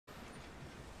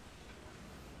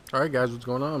Alright guys, what's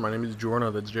going on? My name is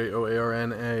Joarna, that's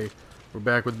Joarna. We're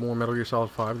back with more Metal Gear Solid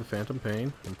 5, The Phantom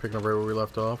Pain. I'm picking up right where we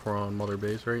left off. We're on Mother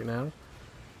Base right now.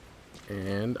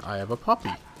 And I have a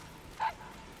puppy.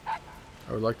 I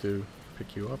would like to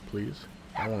pick you up, please.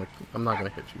 I'm not going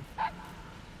to hit you.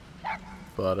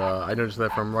 But I noticed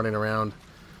that from running around,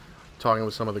 talking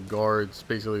with some of the guards,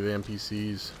 basically the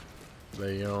NPCs,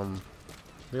 they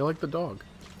like the dog.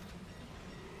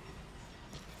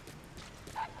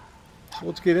 So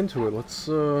let's get into it. Let's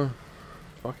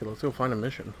fuck it, let's go find a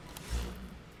mission.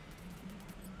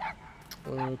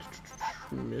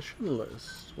 Mission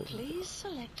list. Please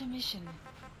select a mission.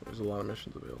 There's a lot of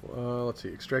missions available. Let's see.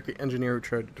 Extract the engineer who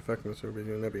tried to defect from the Soviet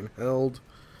Union. They're being held.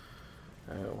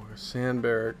 Sand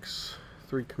barracks.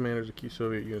 3 commanders of key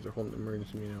Soviet units are holding an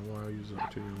emergency meeting. While use the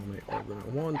opportunity to eliminate all of them at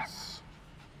once.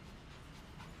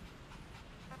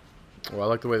 Well, I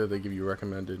like the way that they give you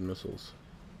recommended missiles.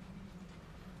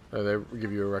 They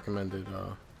give you a recommended,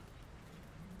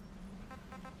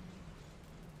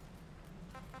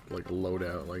 like,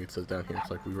 loadout. Like it says down here,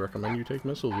 it's like, we recommend you take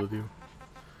missiles with you.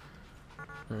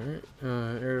 Alright,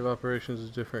 area of operations is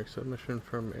different. Submission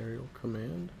from aerial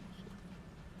command.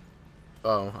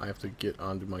 Oh, I have to get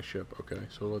onto my ship. Okay,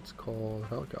 so let's call a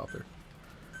helicopter.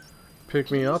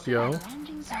 Pick me up, yo.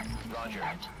 Roger.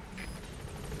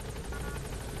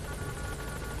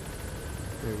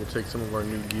 Maybe we'll take some of our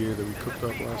new gear that we cooked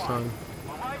up last time.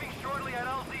 Arriving shortly at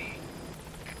LZ. I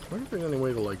wonder if there's any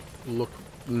way to, like,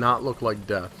 not look like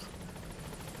death.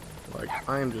 Like,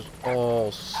 I am just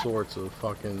all sorts of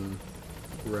fucking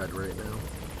red right now.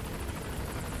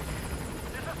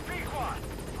 This is Pequod.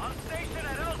 On station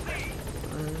at LZ.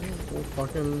 Alright, we'll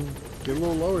fucking get a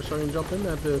little lower so I can jump in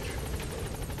that bitch.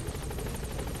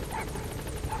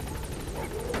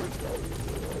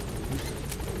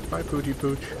 Bye, Poochie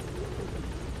Pooch.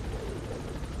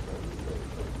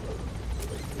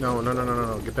 No,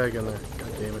 get back in there.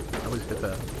 God damn it. I always hit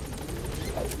that.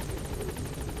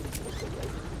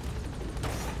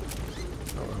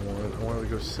 Oh, I wanted to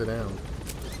go sit down.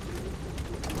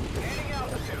 Gaining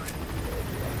altitude.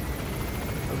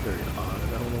 That's very odd. I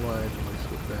don't know why I have to like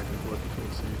switch back and forth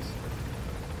between seats.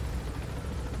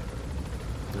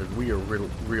 Dude, we are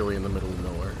really in the middle of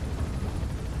nowhere.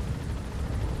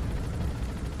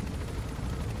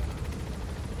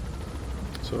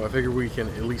 So I figure we can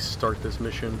at least start this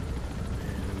mission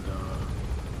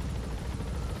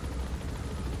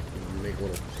and make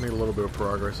a little bit of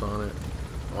progress on it.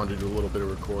 I wanted to do a little bit of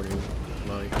recording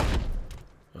tonight.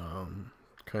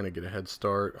 Kind of get a head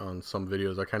start on some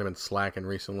videos. I kind of been slacking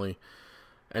recently.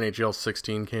 NHL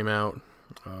 16 came out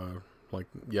like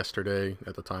yesterday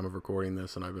at the time of recording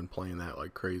this, and I've been playing that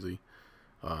like crazy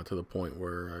to the point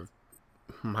where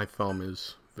my thumb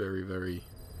is very, very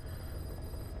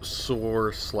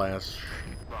sore slash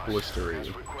blistery.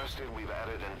 As requested, we've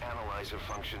added an analyzer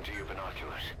function to your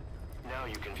binoculars. Now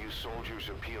you can view soldiers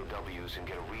or POWs and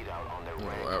get a readout on their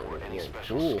rank or any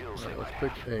special skills they might Let's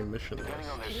have. pick a mission list.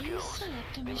 Depending on their Please skills,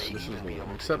 select a they may mission. This is even be the able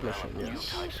to accept develop mission, new yes.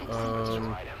 types of weapons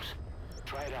or items.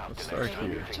 Try it out. Let's The next start time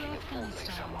here. you're thinking of folding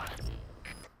someone.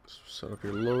 Set up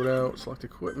your loadout, select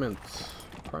equipment,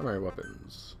 primary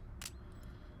weapons.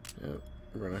 Yep,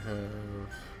 we're gonna have an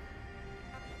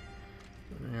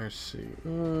ARC. Use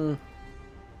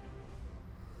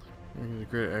a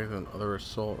great act than other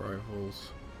assault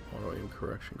rifles. Auto aim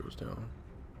correction goes down.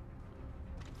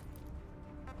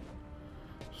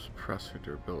 Suppressor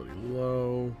durability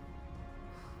low.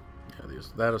 Yeah,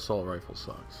 that assault rifle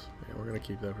sucks. Yeah, we're gonna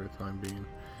keep that for the time being.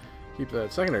 Keep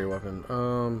that secondary weapon.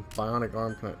 Bionic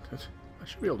arm connect. I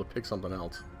should be able to pick something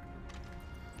else.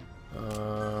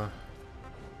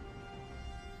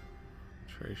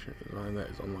 Design that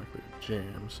is unlikely to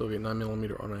jam. Soviet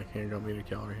 9mm automatic handgun, medium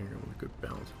caliber handgun with a good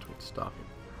balance between stopping.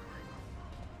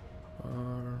 I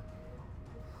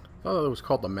thought it was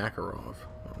called the Makarov.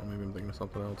 I don't know, maybe I'm thinking of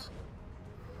something else.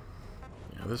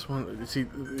 Yeah, this one. See,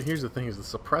 here's the thing: is the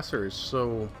suppressor is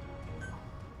so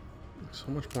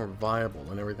much more viable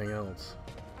than everything else.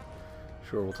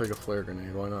 Sure, we'll take a flare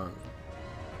grenade. Why not?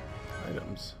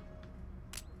 Items.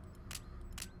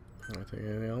 Can I take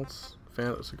anything else?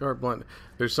 Cigar blunt.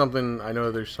 There's something. I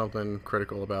know there's something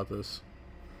critical about this.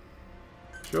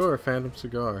 Sure, Phantom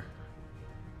cigar.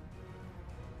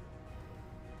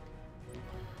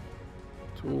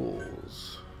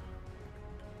 Tools.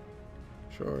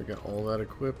 Sure, I got all that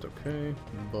equipped. Okay,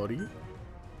 buddy.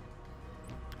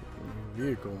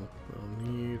 Vehicle. I'll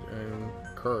need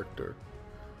a character.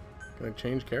 Can I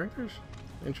change characters?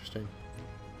 Interesting.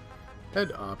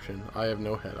 Head option. I have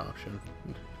no head option.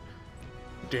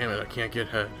 Damn it, I can't get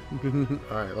head.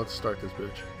 Alright, let's start this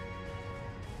bitch.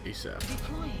 ASAP.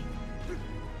 Deploying.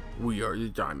 We are the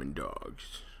Diamond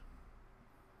Dogs.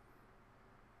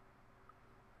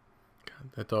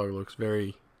 God, that dog looks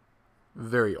very,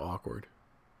 very awkward.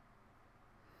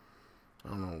 I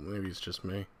don't know, maybe it's just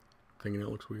me thinking it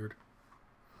looks weird.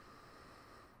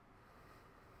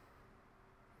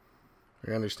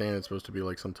 I understand it's supposed to be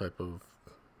like some type of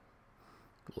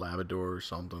Labrador or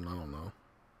something, I don't know.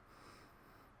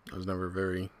 I was never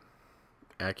very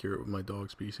accurate with my dog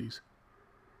species.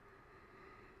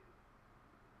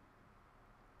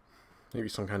 Maybe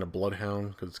some kind of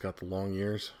bloodhound because it's got the long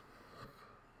ears.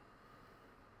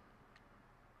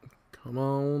 Come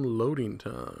on, loading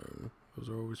time. Those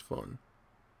are always fun.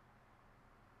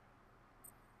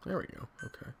 There we go,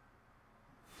 okay.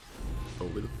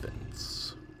 Over the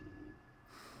fence.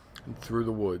 And through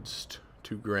the woods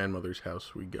to grandmother's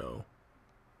house we go.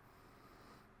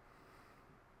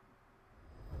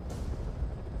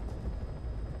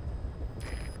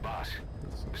 Boss,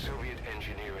 the Soviet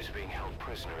engineer is being held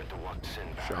prisoner at the Sin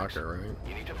barracks. Shocker, right?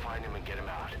 You need to find him and get him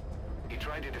out. He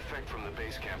tried to defect from the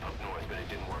base camp up north, but it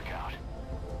didn't work out.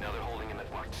 Now they're holding him at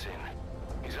Sin.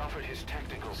 He's offered his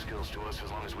technical skills to us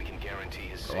as long as we can guarantee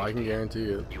his safety. Oh, I can guarantee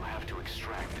it. You have to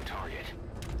extract the target.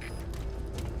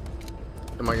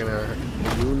 Am I gonna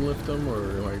moon lift him,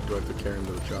 or do I have to carry him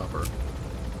to the chopper?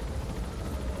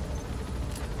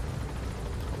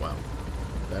 Oh, wow.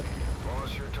 That.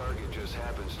 Boss, your target just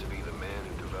happens to be the man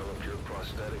who developed your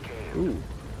prosthetic hand. Ooh.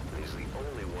 He's the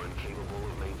only one capable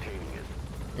of maintaining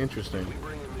it. Interesting. If we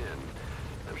bring him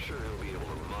in, I'm sure he'll be able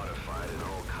to modify it in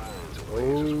all kinds of ways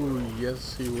Oh, as well.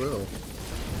 yes, he will.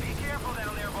 Be careful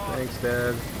down there, boss. Thanks,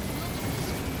 Dad.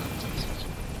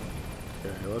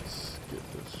 Okay, let's get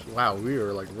this. Wow, we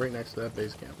are like right next to that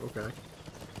base camp. Okay.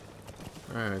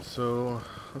 Alright, so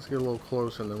let's get a little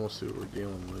closer and then we'll see what we're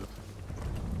dealing with.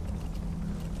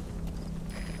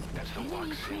 That's the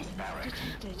Enemy Sin presence barracks.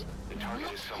 detected. The target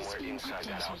Map is has somewhere been inside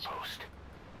that updated. outpost.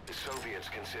 The Soviets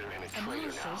consider him a traitor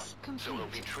now, Analysis so he'll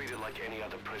be complete. treated like any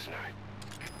other prisoner.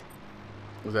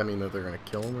 Does that mean that they're gonna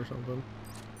kill him or something?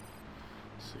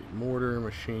 Let's see, mortar,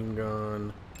 machine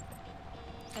gun,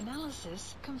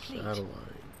 Analysis complete. satellite.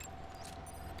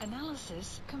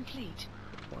 Analysis complete.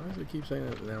 Why does it keep saying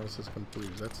that analysis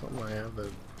complete? Is that something I have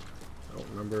that I don't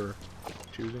remember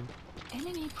choosing?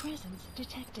 Enemy presence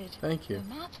detected. Thank you.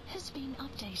 The map has been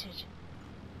updated.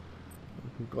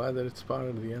 I'm glad that it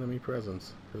spotted the enemy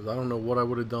presence, because I don't know what I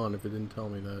would have done if it didn't tell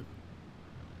me that.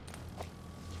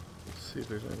 Let's see if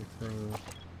there's anything.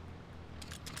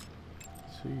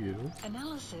 See you.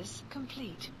 Analysis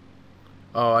complete.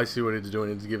 Oh, I see what it's doing.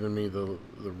 It's giving me the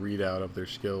readout of their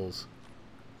skills.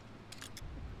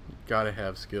 You gotta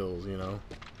have skills, you know.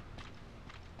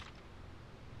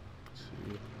 Let's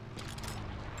see.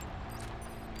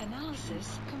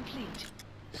 Analysis complete.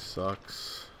 He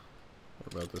sucks.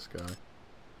 What about this guy?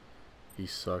 He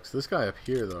sucks. This guy up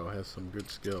here, though, has some good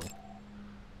skill.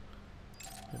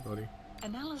 Hey, buddy.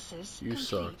 Analysis You complete.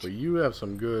 suck, but you have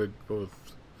some good, both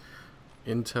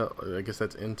intel. I guess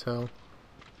that's intel.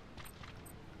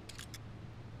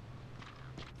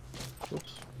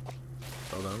 Whoops.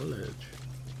 Fell down the ledge.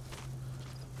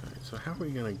 Alright, so how are we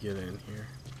gonna get in here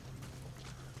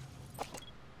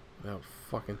without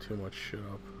fucking too much shit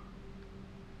up?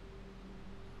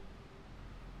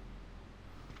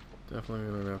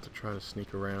 Definitely gonna have to try to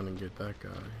sneak around and get that guy.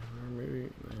 Or maybe,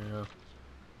 yeah. Alright,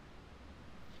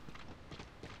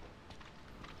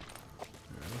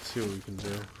 let's see what we can do.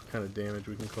 What kind of damage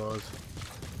we can cause.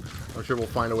 I'm sure we'll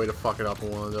find a way to fuck it up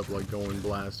and we'll end up like going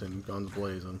blasting, guns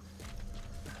blazing.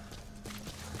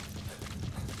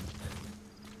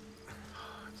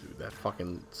 Dude, that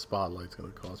fucking spotlight's gonna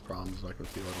cause problems. I can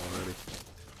feel it already.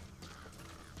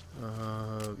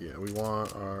 Yeah, we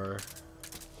want our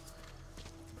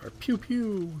pew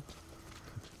pew.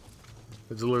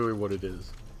 It's literally what it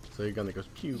is. So your gun that goes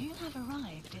pew. You have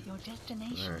arrived at your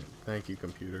destination. Alright, thank you,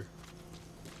 computer.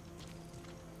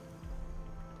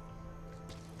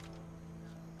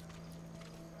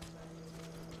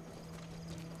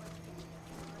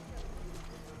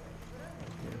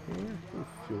 Here. Ooh,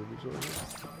 fuel resources.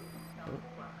 Oh,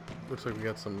 looks like we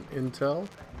got some intel.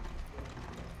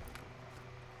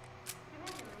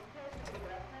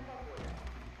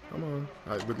 Come on.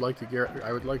 I would like to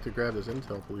grab this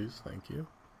intel, please. Thank you.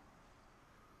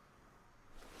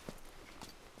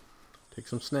 Take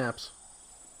some snaps.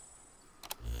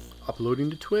 Uploading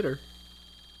to Twitter.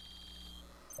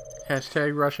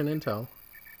 Hashtag Russian intel.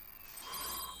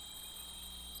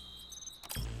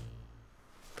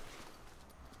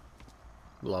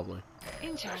 Lovely.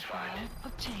 Intel file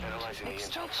obtained. Analyzing the intel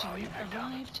Extraction file you picked up.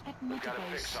 arrived at We've got a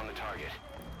fix Metabase. on the target.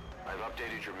 I've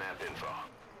updated your map info.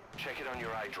 Check it on your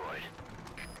iDroid.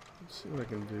 Let's see what I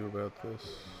can do about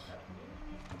this.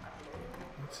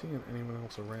 I'm not seeing anyone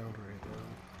else around right now.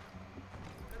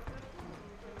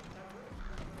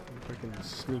 If I can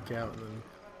sneak out and then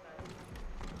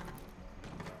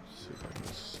see if I can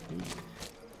sneak.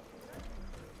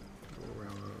 Go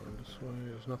around this way.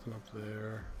 There's nothing up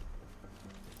there.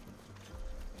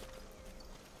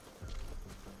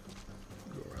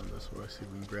 Go around this way. See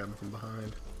if we can grab him from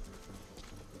behind.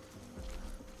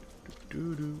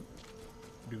 Do do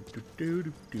do do do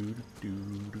do do do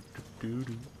do do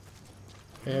do.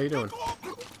 Hey, how you doing?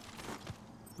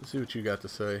 Let's see what you got to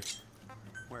say.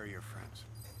 Where are your friends?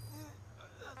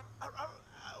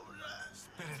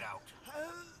 Spit it out.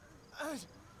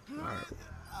 Alright.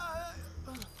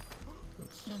 The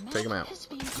Let's map take him out. has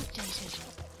been updated.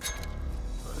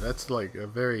 That's like a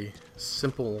very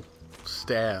simple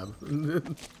stab. We'll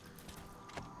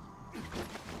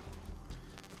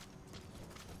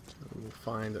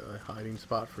find a hiding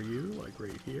spot for you, like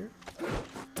right here.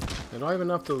 And do I have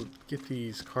enough to get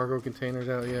these cargo containers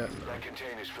out yet? That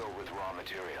container's filled with raw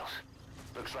materials.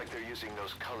 Looks like they're using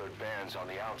those colored bands on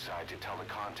the outside to tell the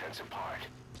contents apart.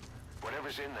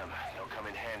 Whatever's in them, they'll come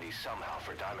in handy somehow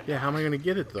for diamond. Yeah, how am I going to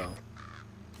get it though?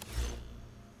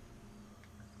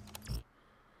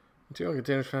 Material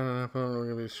containers found on that phone are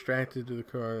going to be extracted to the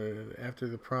car after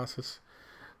the process.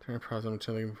 Turn the process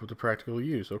until to practical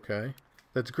use. Okay.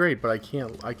 That's great, but I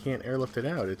can't airlift it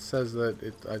out. It says that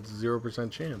it's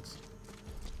 0% chance.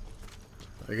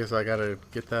 I guess I gotta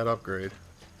get that upgrade.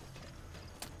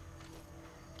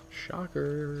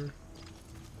 Shocker.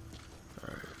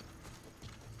 Alright.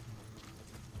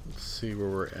 Let's see where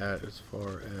we're at as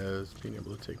far as being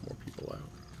able to take more people out.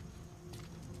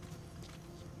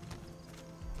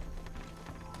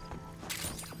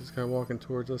 Is this guy walking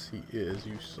towards us? He is,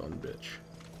 you son of a bitch.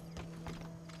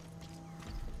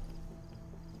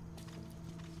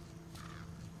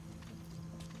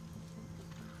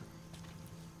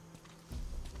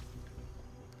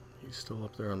 He's still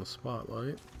up there on the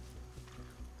spotlight.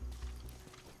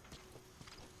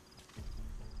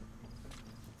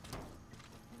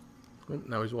 Oh,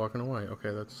 now he's walking away.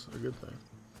 Okay, that's a good thing.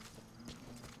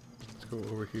 Let's go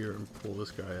over here and pull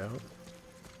this guy out.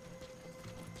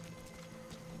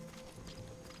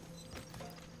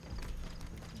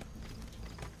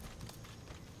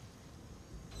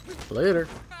 Later.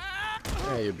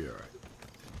 Yeah, you'll be alright.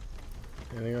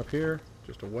 Anything up here?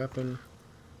 Just a weapon.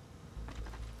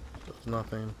 There's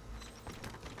nothing.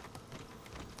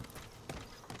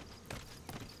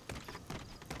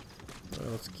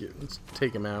 Well, let's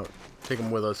take him out. Take him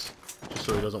with us, just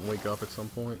so he doesn't wake up at some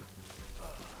point.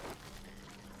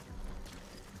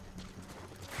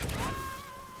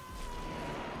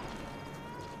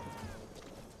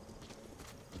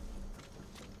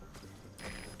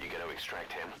 You gotta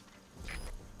extract him.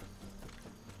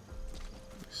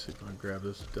 Let's see if I can grab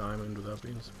this diamond without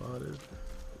being spotted.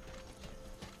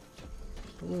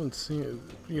 Don't see,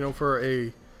 you know, for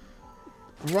a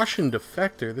Russian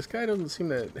defector, this guy doesn't seem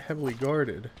that heavily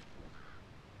guarded.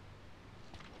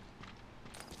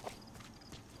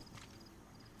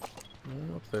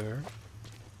 Oh, up there.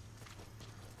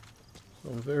 So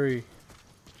I'm very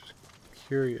just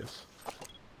curious.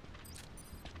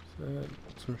 Is that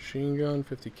it's a machine gun,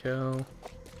 50 cal?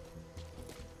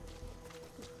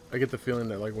 I get the feeling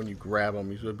that like when you grab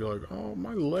him, he's gonna be like, "Oh,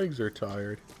 my legs are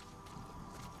tired."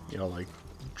 You know, like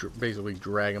basically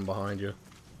drag him behind you.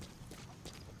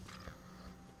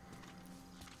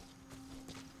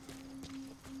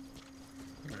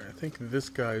 Alright, I think this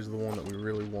guy is the one that we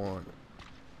really want.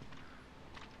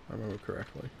 If I remember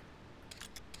correctly.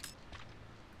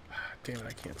 Damn it,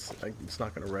 I can't see. It's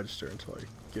not going to register until I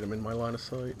get him in my line of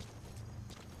sight.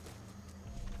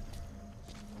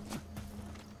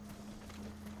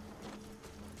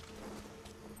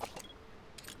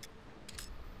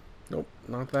 Nope,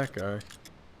 not that guy.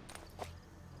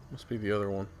 Must be the other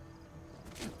one.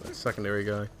 That secondary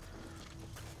guy.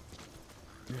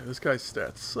 Yeah, this guy's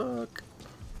stats suck.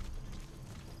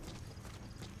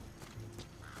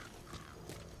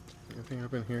 Anything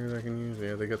up in here that I can use?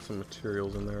 Yeah, they got some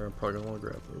materials in there. I'm probably gonna want to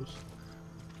grab those.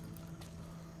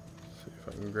 See if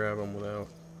I can grab them without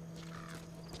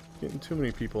getting too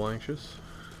many people anxious.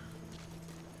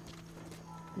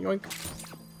 Yoink.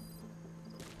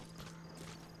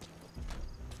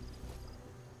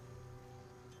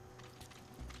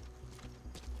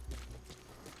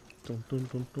 Dun, dun,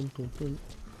 dun, dun, dun, dun.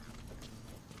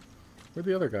 Where'd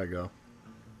the other guy go?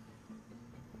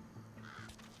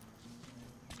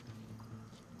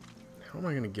 How am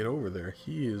I gonna get over there?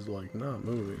 He is like not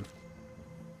moving.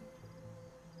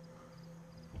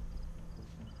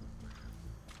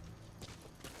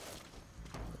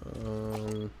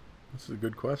 Let's This is a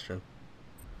good question.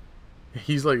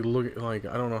 He's like looking like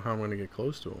I don't know how I'm gonna get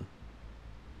close to him.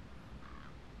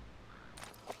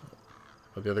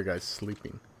 But the other guy's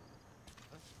sleeping.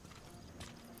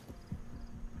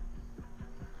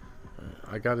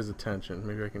 I got his attention.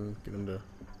 Maybe I can get him to.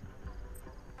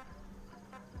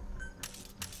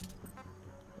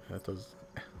 That does.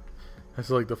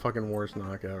 That's like the fucking worst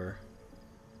knock ever.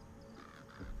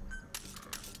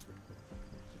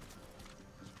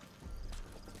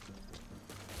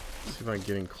 See if I can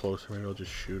get in closer. Maybe I'll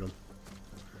just shoot him.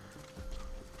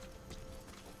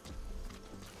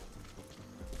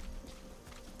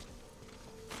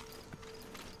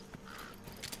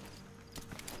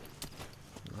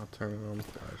 Not turning on the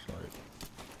flashlight.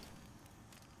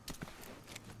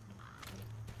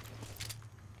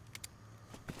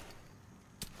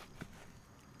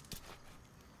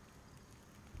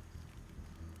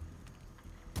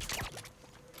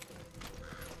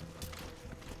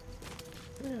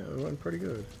 Yeah, it went pretty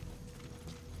good.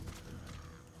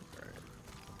 Alright.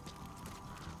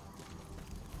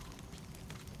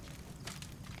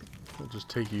 We'll just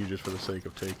take you just for the sake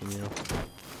of taking you.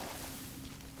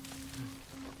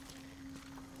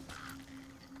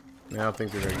 Now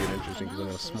things are going to get interesting because I'm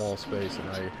in a small space and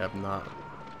I have not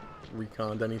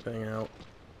reconned anything out.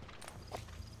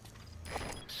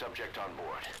 Subject on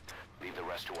board. Leave the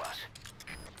rest to us.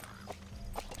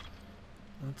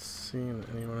 Not seeing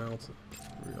anyone else.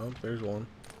 Oh, there's one.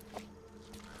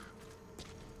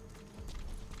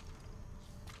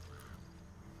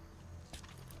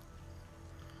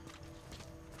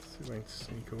 Let's see if I can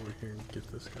sneak over here and get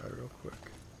this guy real quick.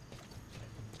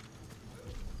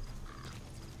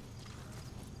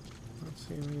 Not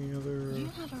seeing any other. You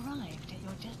have arrived at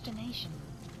your destination.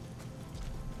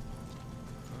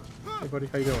 Hey buddy,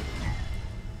 how you doing?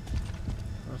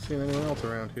 Not seeing anyone else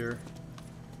around here.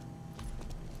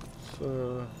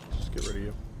 Just get rid of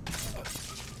you.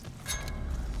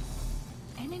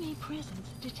 Enemy presence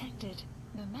detected.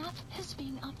 The map has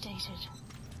been updated.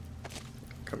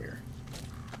 Come here.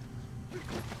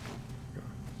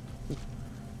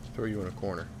 Throw you in a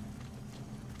corner.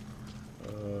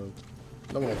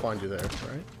 No one will find you there,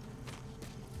 right?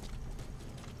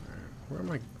 Alright, where am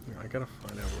I? I gotta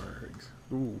find out where Riggs.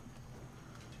 Ooh.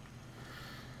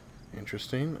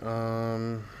 Interesting.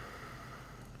 Well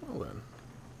then.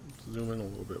 Let's zoom in a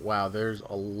little bit. Wow, there's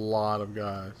a lot of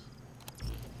guys.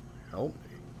 Help me.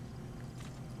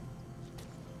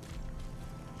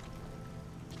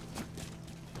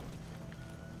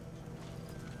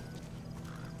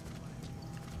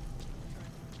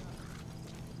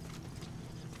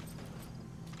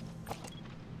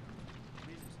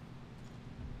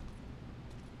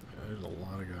 There's a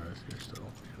lot of guys here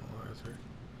still. Analyzer.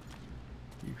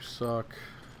 You suck.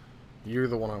 You're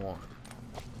the one I want.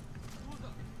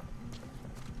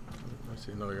 I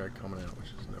see another guy coming out, which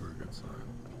is never a good sign.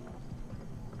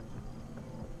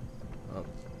 Oh,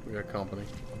 we got company.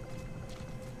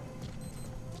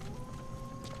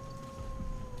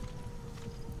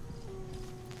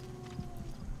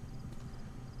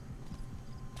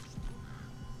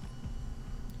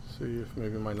 See if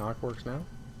maybe my knock works now.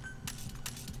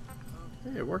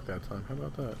 Hey, it worked that time. How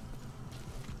about that?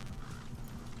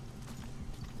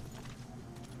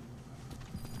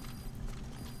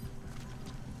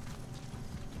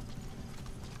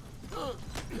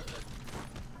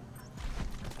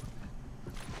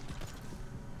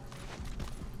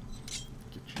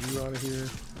 Get you out of here.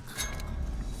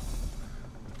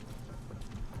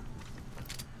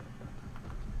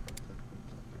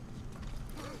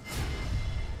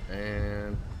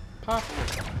 And pop.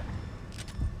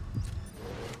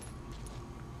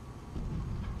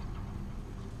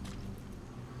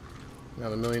 Now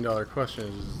the $1,000,000 question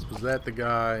is, was that the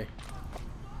guy?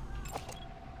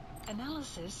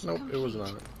 Analysis Nope, complete. it was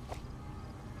not.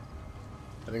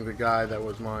 I think the guy that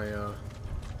was my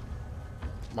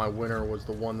my winner was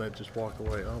the one that just walked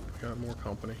away. Oh, we got more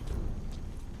company.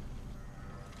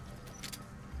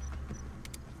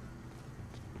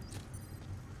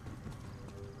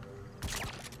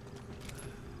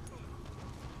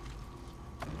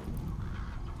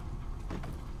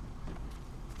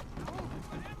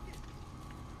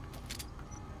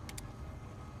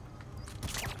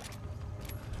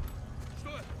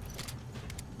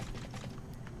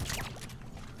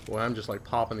 Boy, I'm just like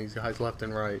popping these guys left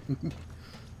and right.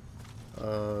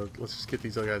 Let's just get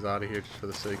these other guys out of here just for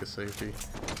the sake of safety.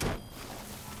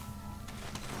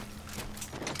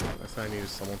 Last thing I need is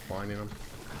someone finding them.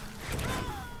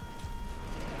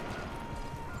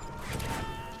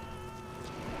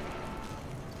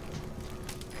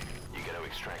 You gotta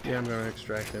extract Yeah, him. I'm gonna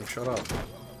extract him. Shut up.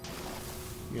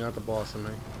 You're not the boss of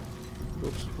me.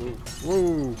 Whoops. Whoa.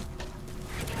 Whoa.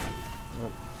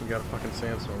 Oh, we got a fucking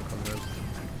sandstorm coming in.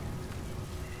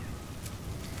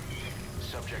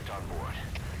 Subject on board.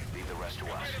 Leave the rest to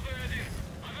us.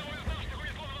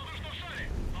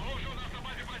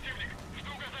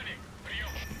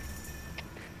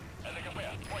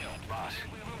 Boss,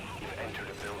 you've entered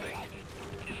a building.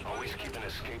 Always keep an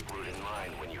escape route in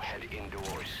mind when you head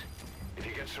indoors. If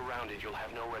you get surrounded, you'll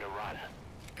have nowhere to run.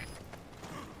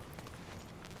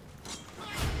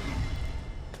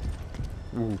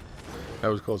 Ooh, that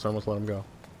was close. I almost let him go.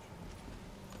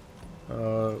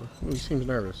 He seems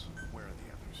nervous. Where are the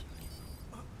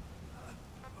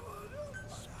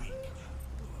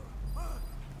others?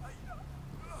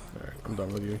 Alright, I'm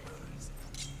done with you.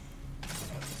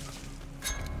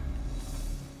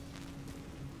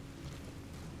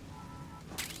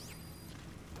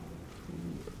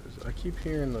 I keep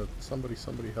hearing the somebody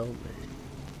help me.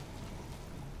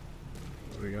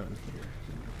 What do we got in here?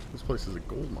 This place is a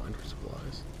gold mine for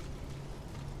supplies.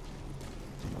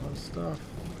 A lot of stuff.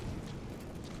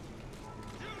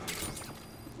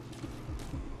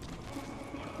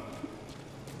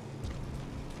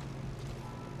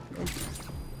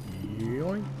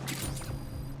 Yoink.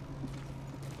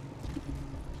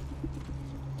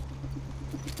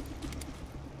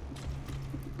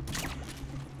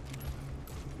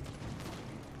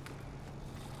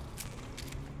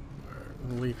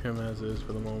 Leave him as is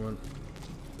for the moment.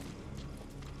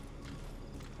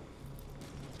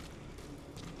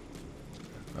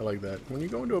 I like that. When you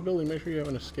go into a building, make sure you have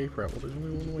an escape route. Well, there's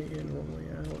only one way in, one way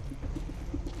out.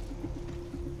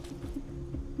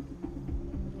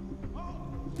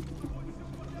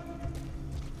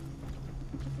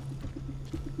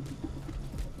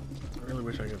 I really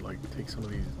wish I could, like, take some of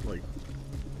these, like...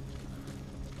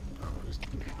 Oh, just...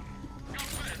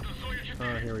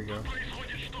 Ah, here we go.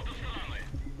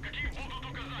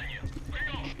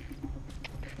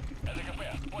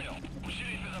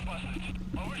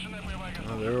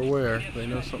 Oh, they're aware. They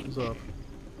know something's up.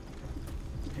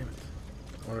 Damn it.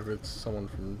 I wonder if it's someone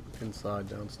from inside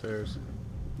downstairs.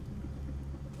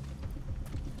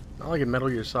 Not like in Metal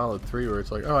Gear Solid 3 where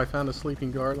it's like, oh, I found a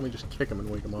sleeping guard, let me just kick him and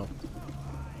wake him up.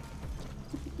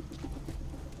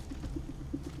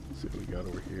 Let's see what we got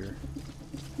over here.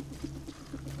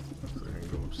 So I can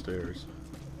go upstairs.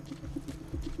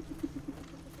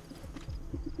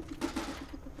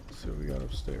 Let's see what we got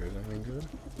upstairs. Anything good?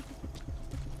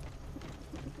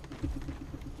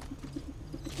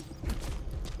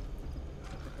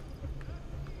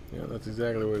 Yeah, that's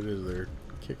exactly what it is. They're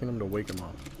kicking him to wake him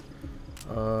up.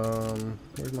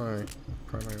 Where's my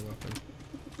primary weapon?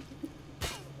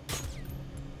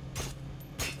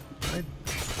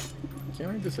 Can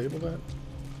I disable that?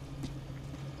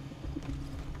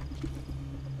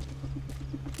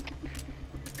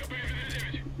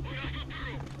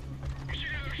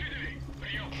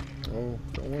 Oh,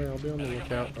 don't worry, I'll be on the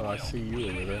lookout. Oh, I see you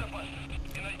over there.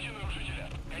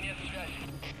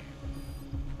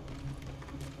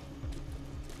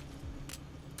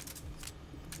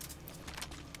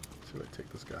 Take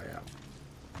this guy out.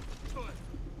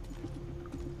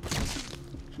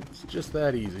 It's just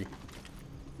that easy.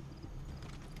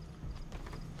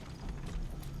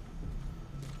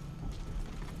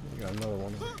 We got another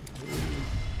one.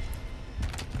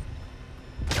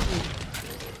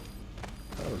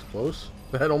 That was close.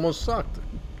 That almost sucked.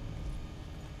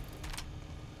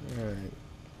 Alright.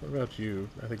 What about you?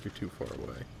 I think you're too far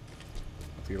away.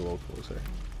 Let's get a little closer.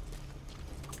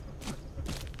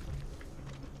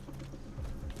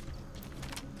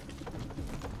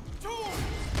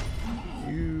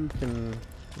 Can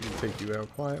take you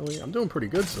out quietly. I'm doing pretty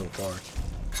good so far.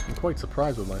 I'm quite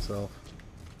surprised with myself.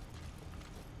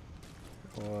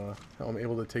 How I'm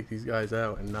able to take these guys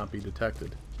out and not be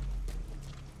detected.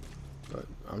 But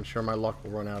I'm sure my luck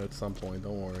will run out at some point,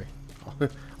 don't worry.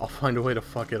 I'll find a way to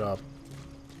fuck it up.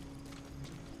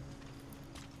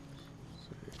 Let's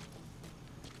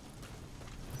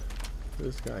see.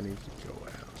 This guy needs to go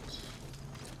out.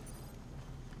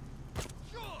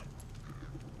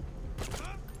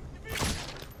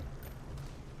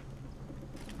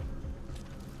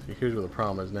 Here's where the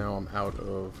problem is. Now I'm out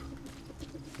of...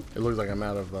 It looks like I'm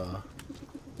out of...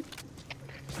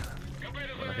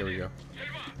 here we go.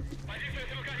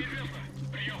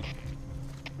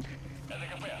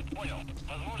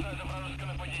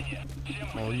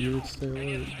 All units stay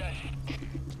alert.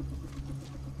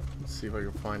 Let's see if I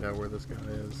can find out where this guy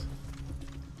is.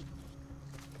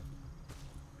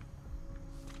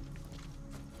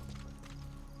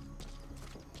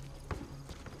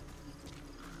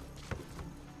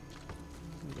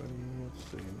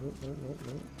 Nope.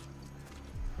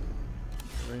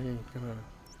 They ain't gonna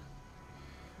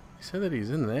He said that he's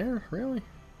in there? Really?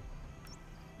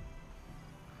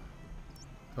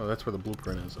 Oh, that's where the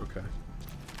blueprint is. Okay.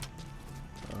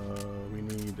 We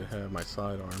need to have my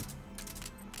sidearm.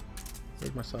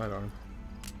 Where's my sidearm?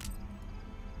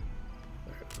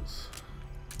 There it is.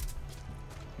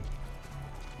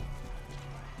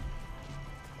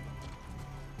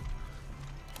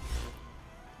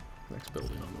 Next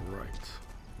building on the right.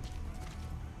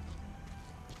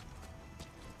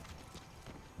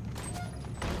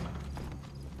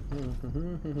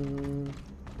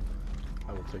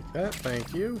 I will take that,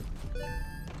 thank you. Take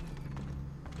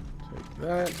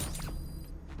that.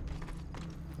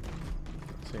 Not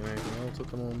seeing anything else at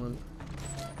the moment.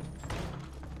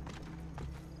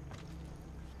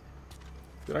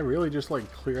 Did I really just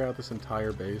like clear out this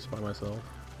entire base by myself?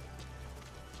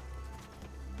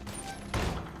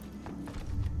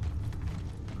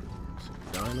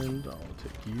 Diamond, I'll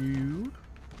take you.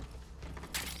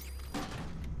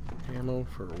 Ammo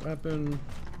for a weapon.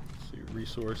 Let's see,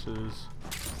 resources.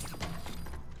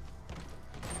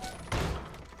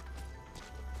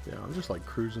 Yeah, I'm just like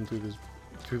cruising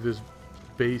through this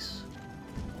base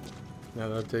now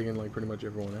that I've taken like pretty much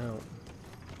everyone out.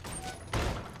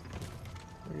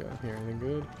 What we got here? Anything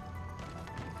good?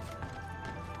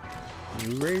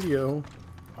 New radio.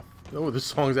 Oh, this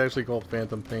song's actually called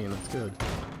Phantom Pain. That's good.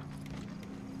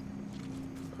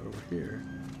 Over here.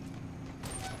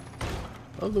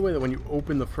 I love the way that when you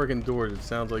open the friggin' doors, it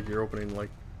sounds like you're opening like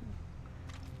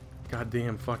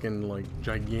goddamn fucking like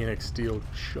gigantic steel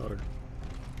shutter.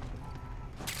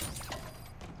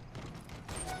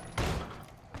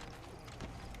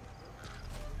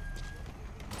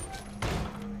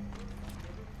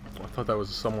 I thought that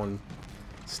was someone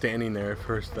standing there at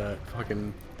first, that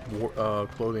fucking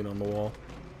clothing on the wall.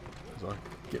 I was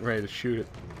getting ready to shoot it.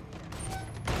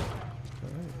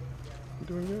 Alright. I'm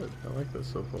doing good. I like this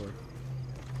so far.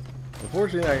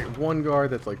 Unfortunately, one guard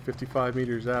that's like 55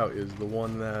 meters out is the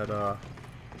one that I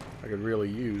could really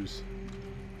use.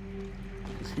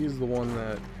 Because he's the one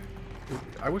that...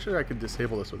 I wish I could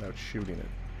disable this without shooting it.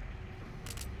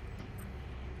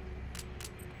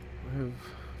 I have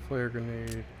flare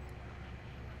grenade.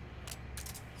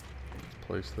 Let's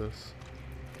place this.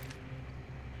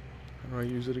 How do I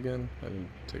use it again? I didn't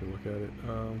take a look at it.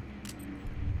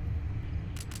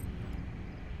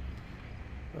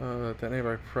 Detonate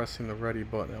by pressing the ready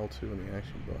button, L2 and the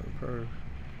action button.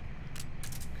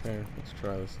 Okay, let's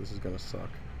try this. This is gonna suck.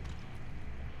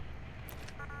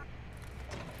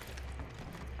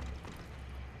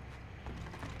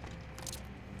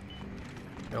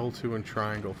 L2 and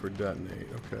triangle for detonate.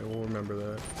 Okay, we'll remember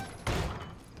that.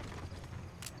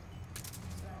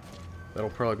 That'll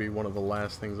probably be one of the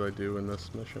last things I do in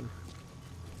this mission.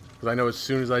 Because I know as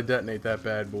soon as I detonate that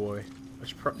bad boy, I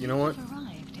should you know what?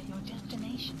 Arrived at your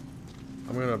destination.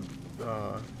 I'm gonna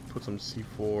put some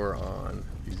C4 on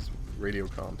these radio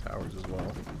comm towers as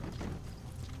well.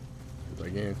 Because I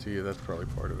guarantee you that's probably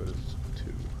part of it is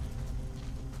too.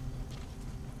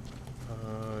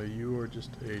 You are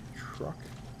just a truck.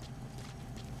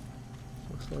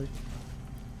 Looks like.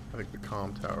 I think the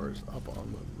comm tower is up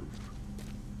on the roof.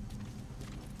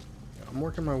 Yeah, I'm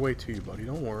working my way to you, buddy.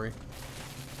 Don't worry.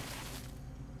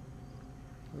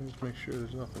 Let me just make sure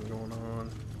there's nothing going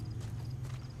on.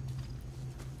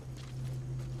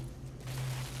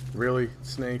 Really,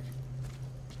 Snake?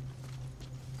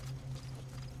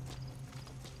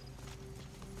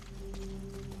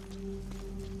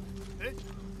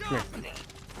 Come here.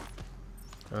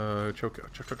 Choke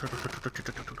out.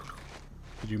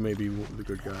 Did you maybe the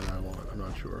good guy I want? I'm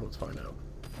not sure. Let's find out.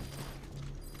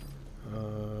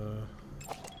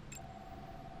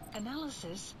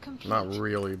 Analysis complete. Not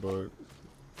really, but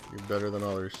you're better than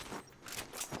others.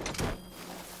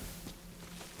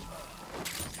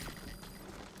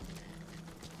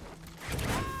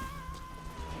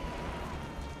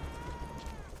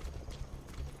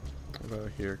 What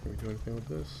about here? Can we do anything with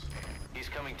this? He's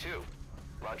coming too.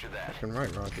 Roger that. Fucking right,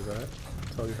 roger that.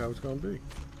 I'll tell you how it's gonna be.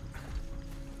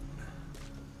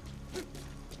 Let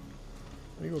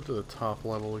me go to the top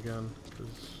level again,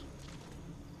 because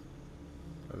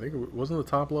I think it wasn't the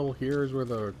top level here is where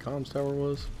the comms tower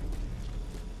was.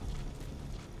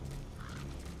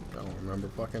 I don't remember.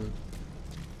 Fucking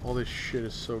all this shit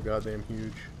is so goddamn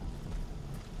huge.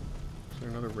 Is there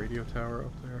another radio tower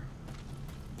up there?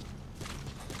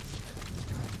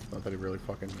 Not that it really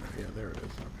fucking... Yeah, there it is. Okay.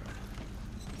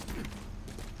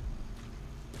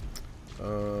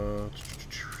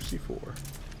 C4.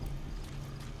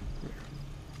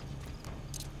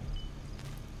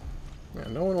 Yeah,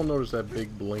 no one will notice that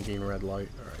big blinking red light.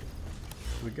 Alright.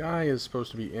 The guy is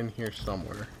supposed to be in here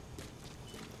somewhere.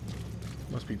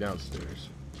 Must be downstairs.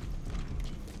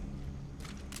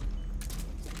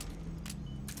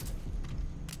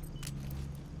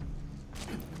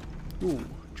 Ooh,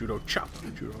 judo chop.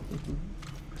 Judo.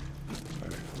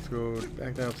 Alright, let's go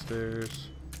back downstairs.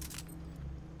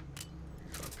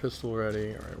 Got a pistol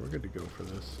ready. Alright, we're good to go for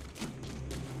this.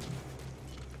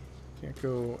 Can't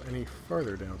go any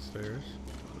further downstairs.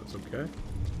 That's okay.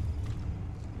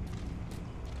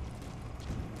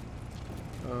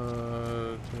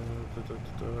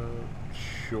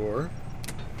 Sure.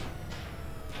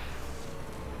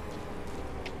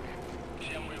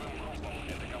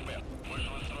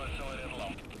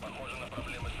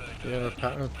 Yeah,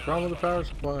 problem with the power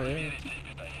supply, yeah.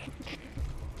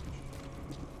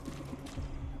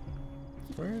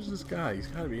 Where is this guy? He's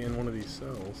got to be in one of these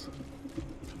cells.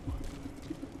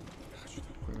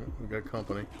 We got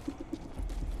company.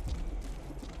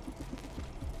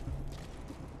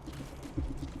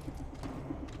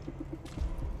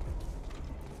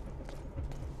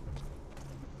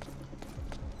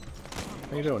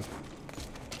 How you doing?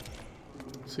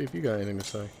 Let's see if you got anything to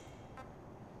say.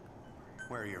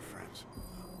 Where are your friends?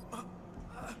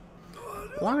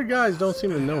 A lot of guys don't seem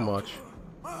to know much.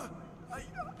 The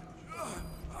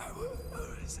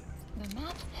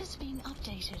map has been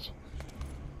updated.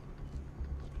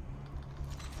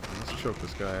 Let's choke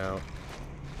this guy out.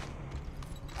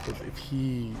 If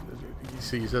he... You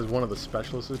see, he says one of the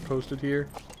specialists is posted here.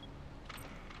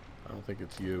 I don't think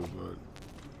it's you, but...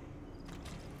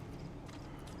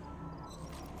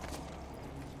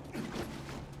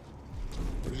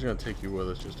 We're just gonna take you with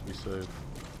us just to be safe.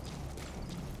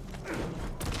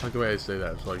 I like the way I say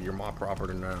that. It's like, you're my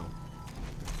property now.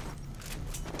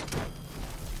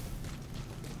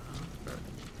 Right.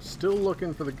 Still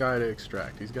looking for the guy to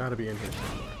extract. He's got to be in here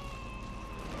somewhere.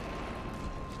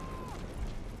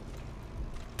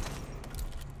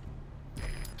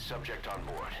 Subject on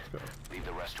board. Leave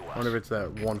the rest to us. I wonder if it's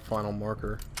that one final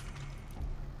marker.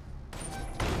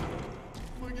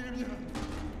 Alright,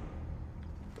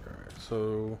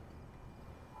 so...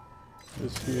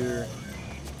 this here...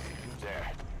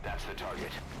 There. That's the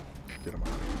target. Get him out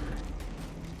of here.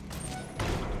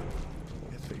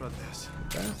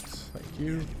 That's, thank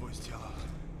you.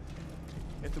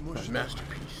 My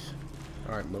masterpiece.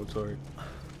 Alright, Mozart.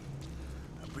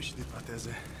 Обычные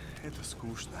протезы. Это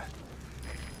скучно.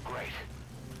 Great.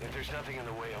 If there's nothing in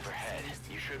the way overhead,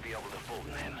 you should be able to fold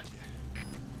him.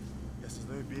 Я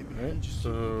создаю Alright,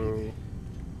 so...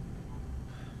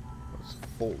 let's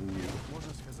Fulton you.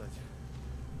 Можно сказать,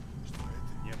 что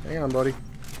это не... Hang on, buddy.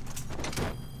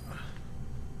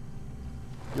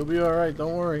 You'll be alright,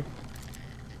 don't worry.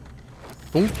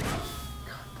 Boom. God,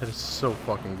 that is so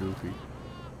fucking goofy.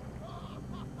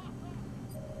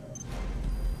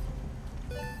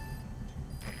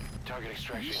 Target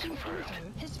extraction Mission confirmed. info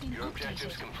has been Your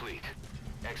objective's updated. complete.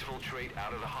 Exfiltrate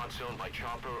out of the hot zone by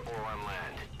chopper or on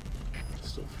land. I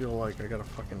still feel like I gotta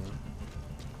fucking...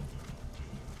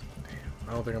 Damn,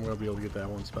 I don't think I'm gonna be able to get that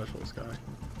one specialist guy.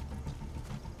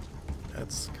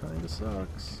 That's kinda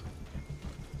sucks.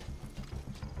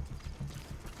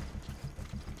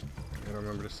 Gotta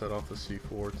remember to set off the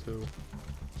C4 too.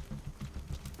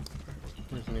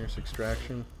 Here's the nearest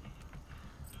extraction.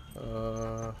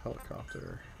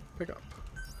 Helicopter. Pick up.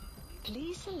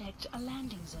 Please select a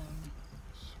landing zone.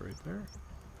 It's right there.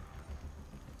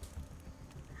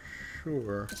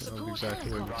 Sure. That'll be Support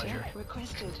exactly where we helicopter are.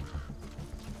 requested.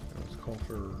 Let's call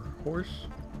for horse.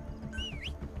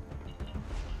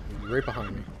 He's right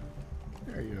behind me.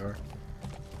 There you are.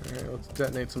 Alright, let's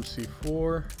detonate some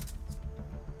C4.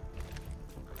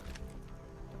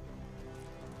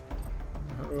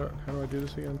 How do I do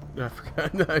this again? I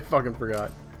forgot. I fucking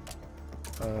forgot.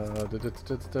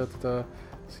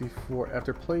 C4.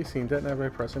 After placing, detonate by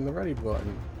pressing the ready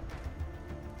button.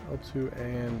 L2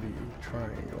 and the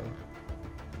triangle.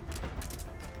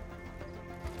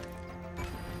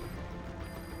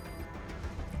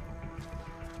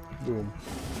 Boom.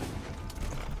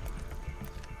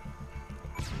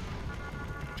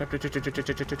 Alright,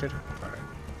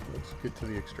 let's get to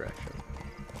the extraction.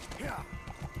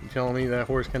 You telling me that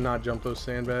horse cannot jump those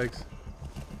sandbags?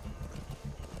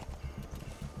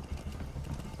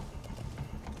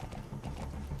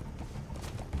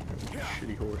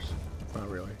 Shitty horse. Not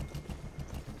really.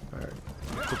 Alright,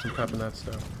 put some pep in that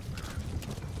stuff.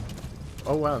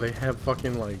 Oh wow, they have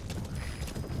fucking like...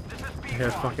 They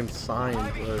have fucking signs,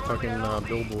 fucking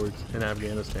billboards in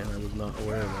Afghanistan. I was not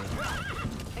aware of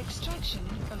that. Extraction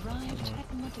arrived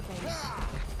at Mother Base.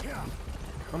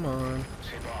 Come on.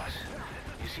 Say, boss,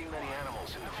 you see many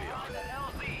animals in the field.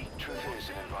 Truth is,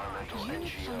 an environmental Unit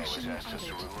NGO has function asked us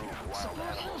to added. remove wild Support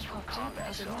animals from helicopter combat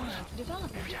as a zones. live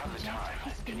development If you have the project time,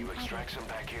 has can you been extract added. some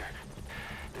back here?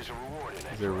 There's a reward in it.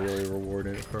 Is there for us. really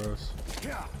rewarding it for us?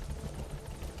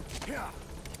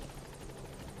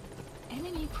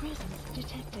 Enemy presence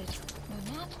detected.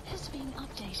 The map has been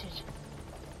updated.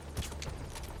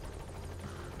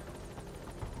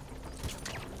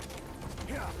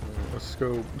 Let's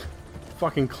go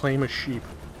fucking claim a sheep.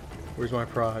 Where's my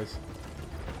prize?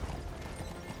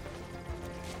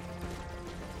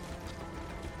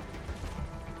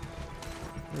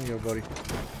 There you go, buddy.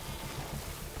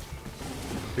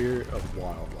 Fear of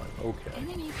wildlife. Okay.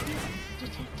 Enemy presence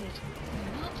detected.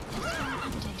 The map has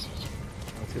been updated.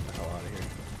 Let's get the hell out of here.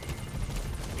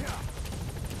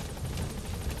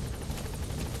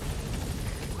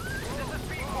 This is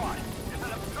Pequod. There's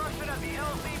an obstruction at the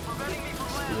LZ preventing me from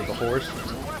landing. There's a horse.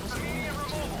 Request immediate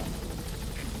removal.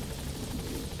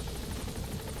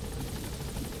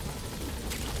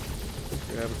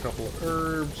 We have a couple of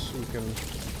herbs. We can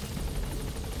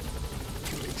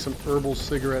make some herbal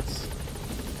cigarettes.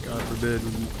 God forbid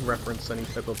we reference any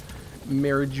type of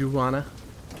marijuana.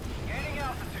 Gaining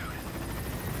altitude.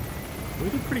 We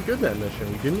did pretty good that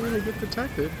mission. We didn't really get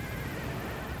detected.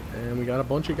 And we got a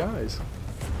bunch of guys.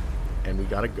 And we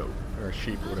got a goat. Or a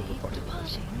sheep, or whatever the fuck it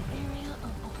was. Departing area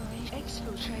of operation.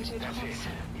 Exfiltrated That's hot it.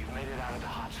 zone. You've made it out of the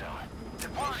hot zone.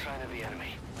 No sign of the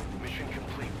enemy. Mission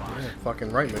complete, boss. Yeah,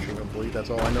 fucking right, mission complete. That's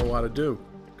all I know how to do.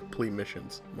 Complete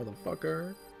missions.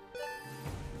 Motherfucker.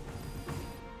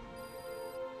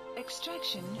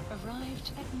 Extraction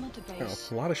arrived at Mother Oh,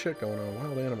 Base. a lot of shit going on.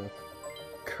 Wild animal.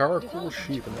 Cool Development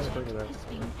sheep. And project that. has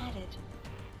been added.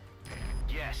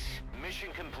 Yes, mission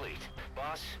complete.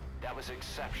 Boss, that was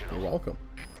exceptional. You're welcome.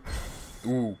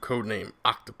 Ooh, codename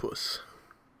Octopus.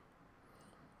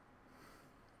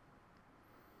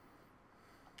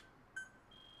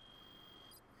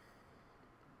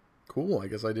 Cool, I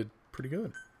guess I did pretty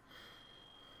good.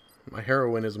 My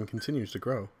heroinism continues to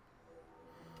grow.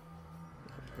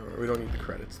 We don't need the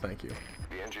credits, thank you.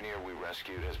 The engineer we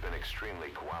rescued has been extremely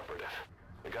cooperative.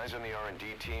 The guys on the R&D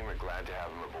team are glad to have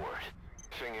him aboard.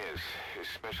 Thing is, his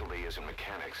specialty isn't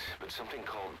mechanics, but something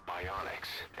called bionics,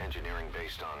 engineering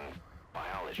based on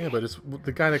biology. Yeah, but it's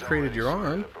the guy that He's created already your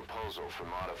submitted arm. a proposal for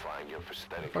modifying your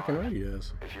prosthetic Fucking arm. right he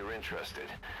is. If you're interested,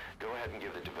 go ahead and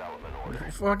give the development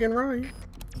order. Fucking right.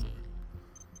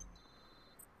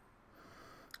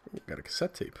 Ooh, got a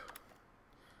cassette tape.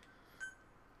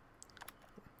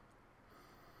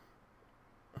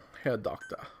 Herr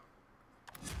Doctor.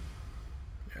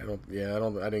 I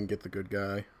didn't get the good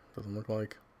guy. Doesn't look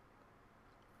like.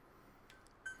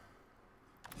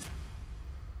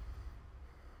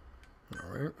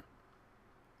 Alright.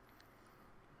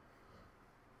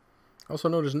 Also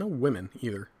notice no women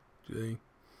either. They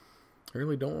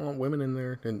really don't want women in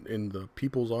there in the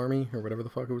People's Army or whatever the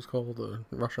fuck it was called, the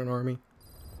Russian army.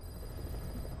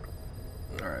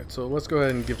 Alright, so let's go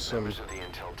ahead and give some Members of the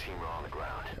intel team are on the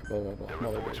ground. blah blah blah. Their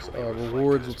Mother reports base. will be reflected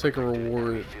Rewards. as We'll take a reflected in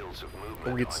reward. fields of movement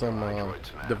We'll get on some your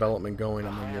iDroid's map. development going,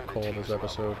 and The then we'll higher the call this team's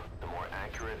episode. level, the more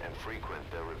accurate and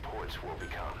frequent their reports will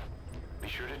become. Be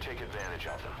sure to take advantage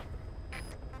of them.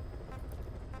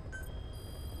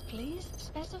 Please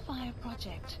specify a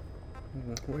project.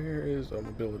 Where is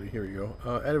mobility? Here we go.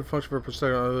 Added function for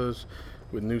protecting others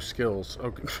with new skills.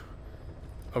 Okay,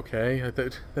 okay.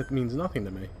 That means nothing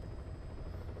to me.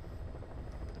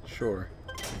 Sure.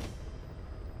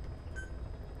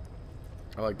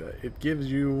 I like that. It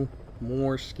gives you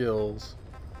more skills.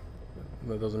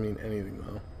 That doesn't mean anything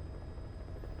though.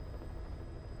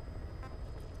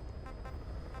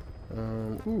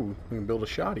 Ooh, we can build a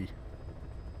shoddy.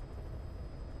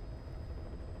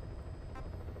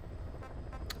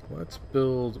 Let's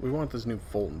build. We want this new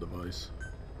Fulton device.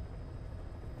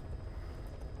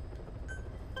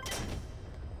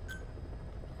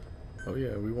 Oh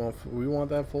yeah, we want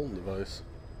that Fulton device.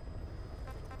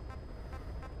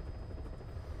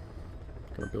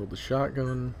 Gonna build the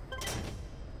shotgun.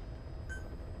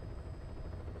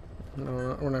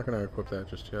 No, we're not gonna equip that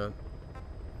just yet.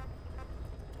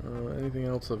 Anything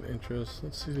else of interest?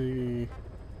 Let's see.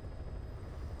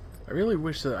 I really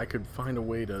wish that I could find a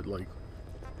way to like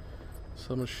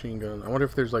submachine gun. I wonder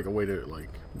if there's like a way to like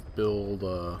build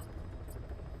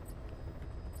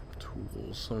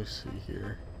tools. Let me see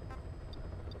here.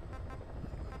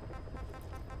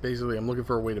 Basically, I'm looking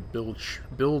for a way to build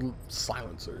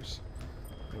silencers.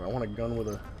 I want a gun with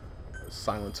a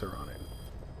silencer on it.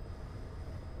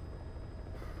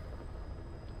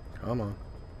 Come on.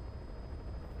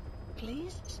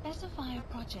 Please specify a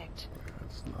project.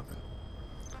 That's nothing.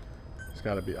 It's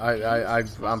gotta be.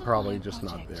 I'm probably just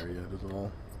not there yet at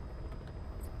all.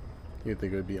 You'd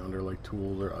think it would be under like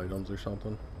tools or items or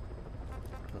something.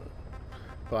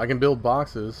 But I can build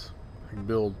boxes. I can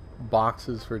build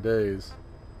boxes for days.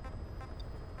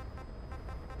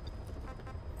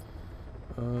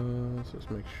 Let's just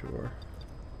make sure.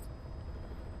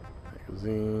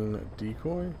 Magazine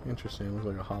decoy? Interesting. Looks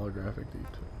like a holographic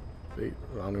bait.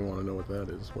 I don't even want to know what that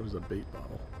is. What is a bait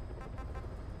bottle?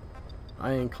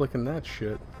 I ain't clicking that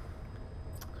shit.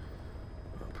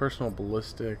 Personal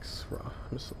ballistics.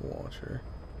 Missile launcher.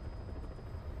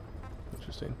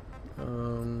 Interesting.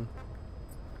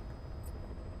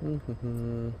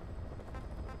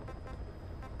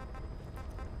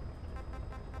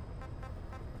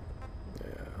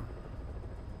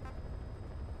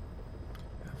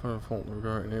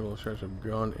 Regarding enable stretch of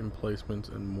gun emplacements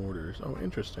and mortars. Oh,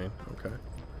 interesting. Okay.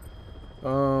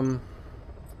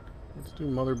 Let's do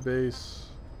mother base.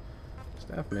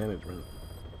 Staff management.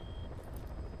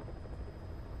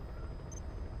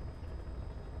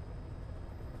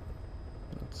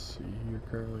 Let's see. You're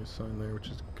currently assigned there, which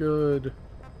is good.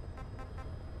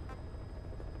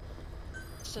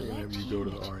 Select Maybe you go to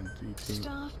the R&D team.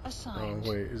 Staff assigned.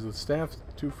 Oh wait, is the staff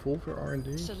too full for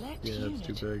R&D? Select yeah, unit.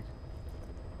 it's too big.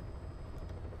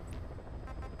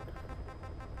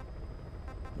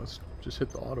 Let's just hit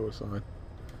the auto assign.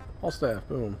 All staff,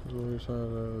 boom. Let's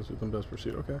do them best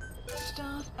pursuit. Okay.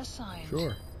 Staff assigned.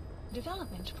 Sure.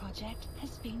 Development project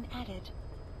has been added.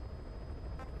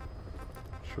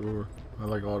 Sure. I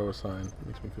like auto assign.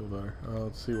 Makes me feel better.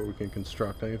 Let's see what we can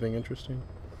construct. Anything interesting?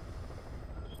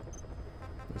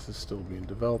 This is still being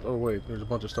developed. Oh wait, there's a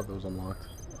bunch of stuff that was unlocked.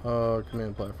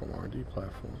 Command platform, R&D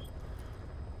platform.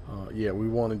 Yeah, we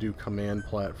want to do command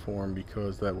platform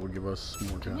because that will give us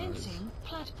more guys. Commencing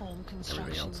platform construction.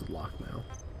 Everything else is locked now.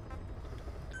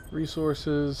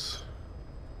 Resources.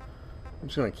 I'm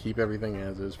just gonna keep everything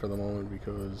as is for the moment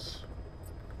because,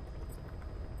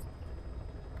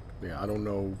 yeah, I don't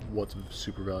know what's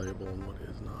super valuable and what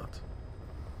is not.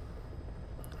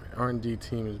 R&D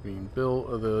team is being built.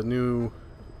 The new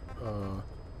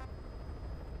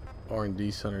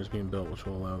R&D center is being built, which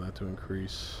will allow that to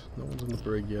increase. No one's in the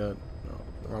brig yet. No,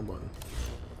 wrong button.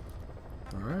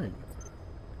 Alright.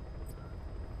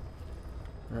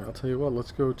 Alright, I'll tell you what,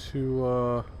 let's go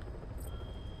to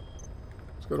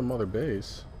Mother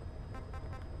Base.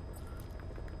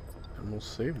 And we'll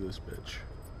save this bitch.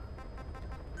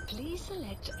 Please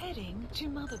select heading to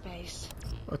Mother Base.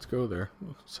 Let's go there.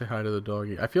 Say hi to the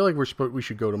doggy. I feel like we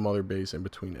should go to Mother Base in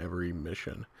between every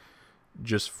mission.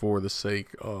 Just for the sake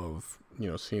of, you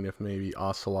know, seeing if maybe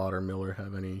Ocelot or Miller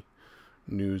have any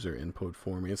news or input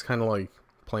for me. It's kind of like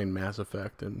playing Mass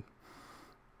Effect and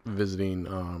visiting,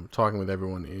 talking with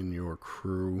everyone in your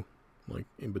crew, like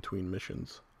in between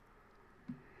missions.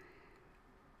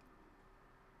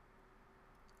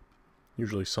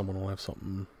 Usually someone will have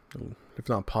something, if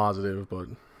not positive, but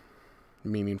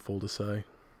meaningful to say.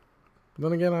 But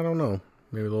then again, I don't know.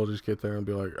 Maybe they'll just get there and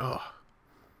be like, oh,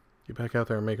 get back out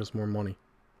there and make us more money.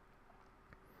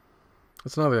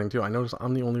 That's another thing, too. I notice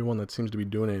I'm the only one that seems to be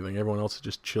doing anything. Everyone else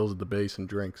just chills at the base and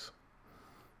drinks.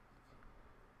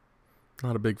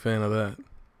 Not a big fan of that.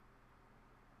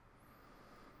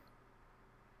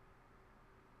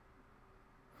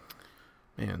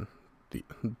 Man,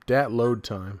 that load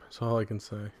time. That's all I can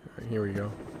say. Right, here we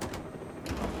go.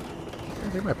 I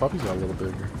think my puppy's got a little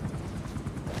bigger.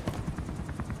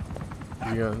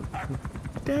 Yeah.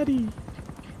 Daddy!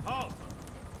 Halt!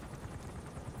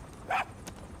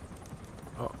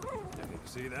 Oh.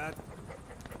 See that?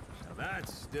 Now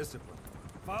that's discipline.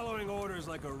 Following orders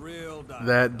like a real dog.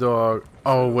 That dog.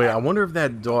 Oh wait, I wonder if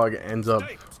that dog ends up.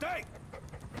 Stay!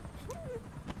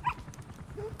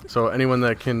 So anyone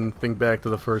that can think back to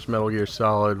the first Metal Gear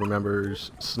Solid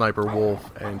remembers Sniper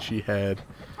Wolf, and she had.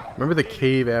 Remember the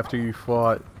cave after you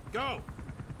fought Go!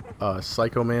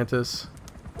 Psycho Mantis?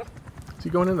 Is he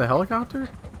going in the helicopter?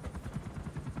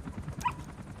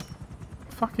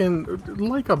 Fucking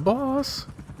like a boss.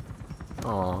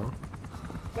 Aw.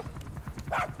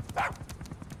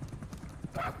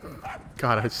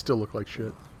 God, I still look like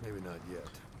shit. Maybe not yet.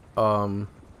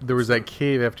 There was that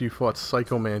cave after you fought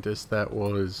Psycho Mantis that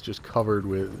was just covered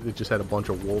with, it just had a bunch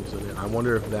of wolves in it. I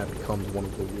wonder if that becomes one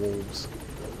of the wolves.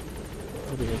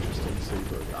 That'll be interesting to see,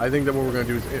 but I think that what we're going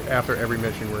to do is, after every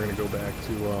mission, we're going to go back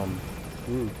to,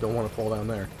 ooh, don't want to fall down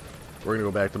there. We're going to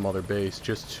go back to Mother Base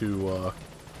just to,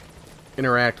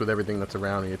 interact with everything that's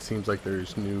around me. It seems like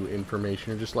there's new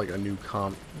information, or just like a new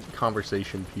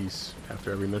conversation piece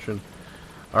after every mission.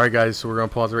 Alright guys, so we're going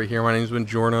to pause it right here. My name's been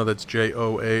Joarna, that's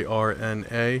Joarna.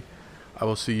 I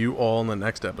will see you all in the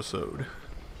next episode.